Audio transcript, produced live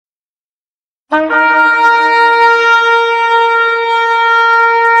It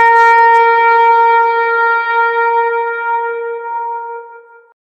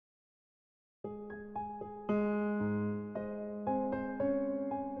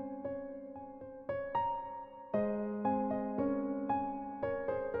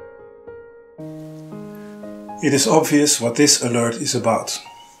is obvious what this alert is about: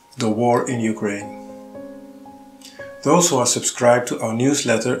 the war in Ukraine. Those who are subscribed to our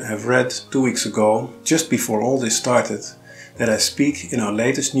newsletter have read 2 weeks ago, just before all this started, that I speak in our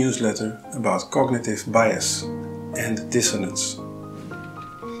latest newsletter about cognitive bias and dissonance.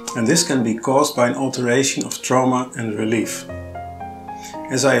 And this can be caused by an alteration of trauma and relief.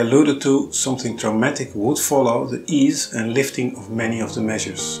 As I alluded to, something traumatic would follow the ease and lifting of many of the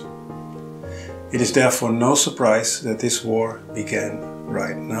measures. It is therefore no surprise that this war began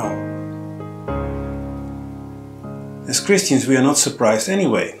right now. As Christians, we are not surprised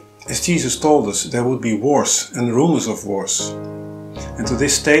anyway. As Jesus told us, there would be wars and rumors of wars. And to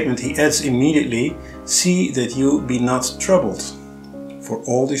this statement he adds immediately, "See that you be not troubled, for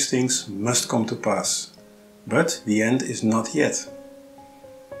all these things must come to pass. But the end is not yet."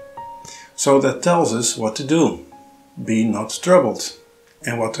 So that tells us what to do. Be not troubled.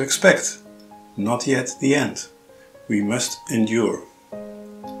 And what to expect. Not yet the end. We must endure.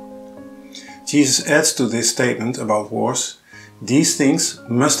 Jesus adds to this statement about wars, these things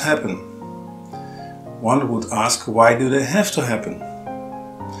must happen. One would ask, why do they have to happen?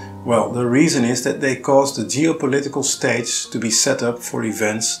 Well, the reason is that they cause the geopolitical stage to be set up for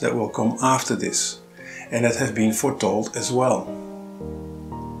events that will come after this, and that have been foretold as well.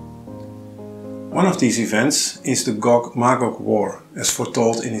 One of these events is the Gog-Magog war, as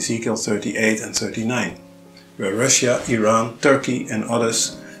foretold in Ezekiel 38 and 39, where Russia, Iran, Turkey and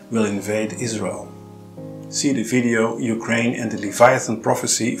others will invade Israel. See the video Ukraine and the Leviathan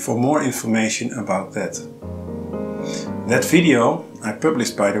prophecy for more information about that. That video I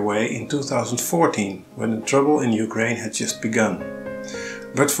published, by the way, in 2014, when the trouble in Ukraine had just begun.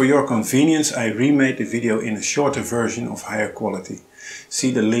 But for your convenience I remade the video in a shorter version of higher quality.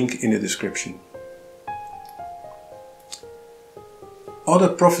 See the link in the description.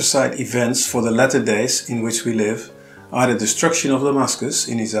 Other prophesied events for the latter days in which we live are the destruction of Damascus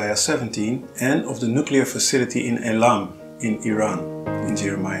in Isaiah 17 and of the nuclear facility in Elam in Iran in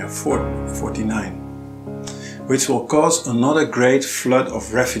Jeremiah 49, which will cause another great flood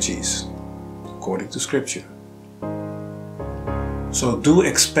of refugees, according to Scripture. So do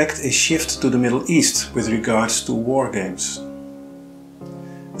expect a shift to the Middle East with regards to war games.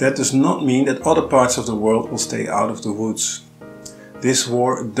 That does not mean that other parts of the world will stay out of the woods. This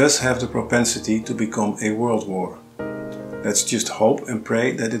war does have the propensity to become a world war. Let's just hope and pray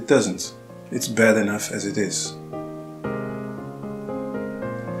that it doesn't. It's bad enough as it is.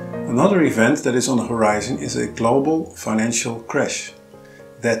 Another event that is on the horizon is a global financial crash.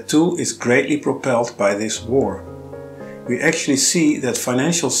 That too is greatly propelled by this war. We actually see that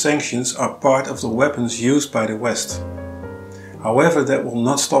financial sanctions are part of the weapons used by the West. However, that will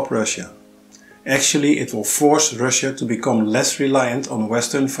not stop Russia. Actually, it will force Russia to become less reliant on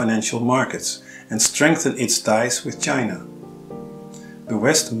Western financial markets and strengthen its ties with China. The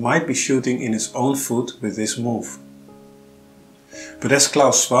West might be shooting in its own foot with this move. But as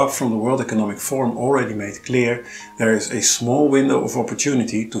Klaus Schwab from the World Economic Forum already made clear, there is a small window of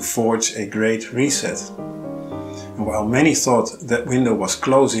opportunity to forge a great reset. And while many thought that window was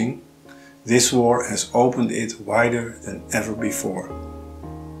closing, this war has opened it wider than ever before.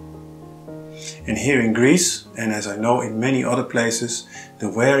 And here in Greece, and as I know in many other places, the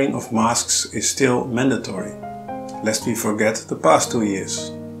wearing of masks is still mandatory, lest we forget the past 2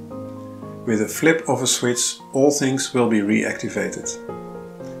 years. With a flip of a switch, all things will be reactivated.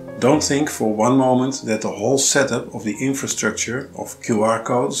 Don't think for one moment that the whole setup of the infrastructure of QR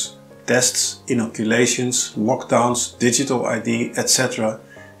codes, tests, inoculations, lockdowns, digital ID, etc.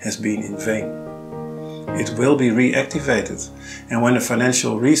 has been in vain. It will be reactivated, and when the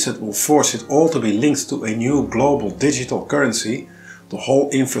financial reset will force it all to be linked to a new global digital currency, the whole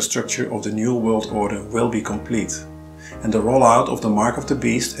infrastructure of the new world order will be complete. And the rollout of the mark of the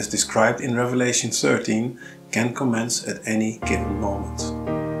beast, as described in Revelation 13, can commence at any given moment.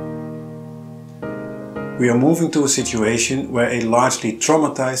 We are moving to a situation where a largely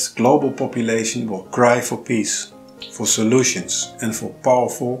traumatized global population will cry for peace, for solutions and for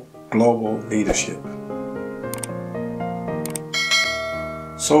powerful global leadership.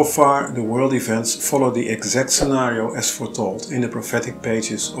 So far, the world events follow the exact scenario as foretold in the prophetic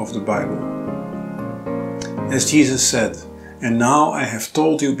pages of the Bible. As Jesus said, "And now I have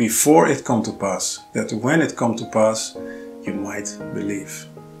told you before it come to pass, that when it come to pass, you might believe."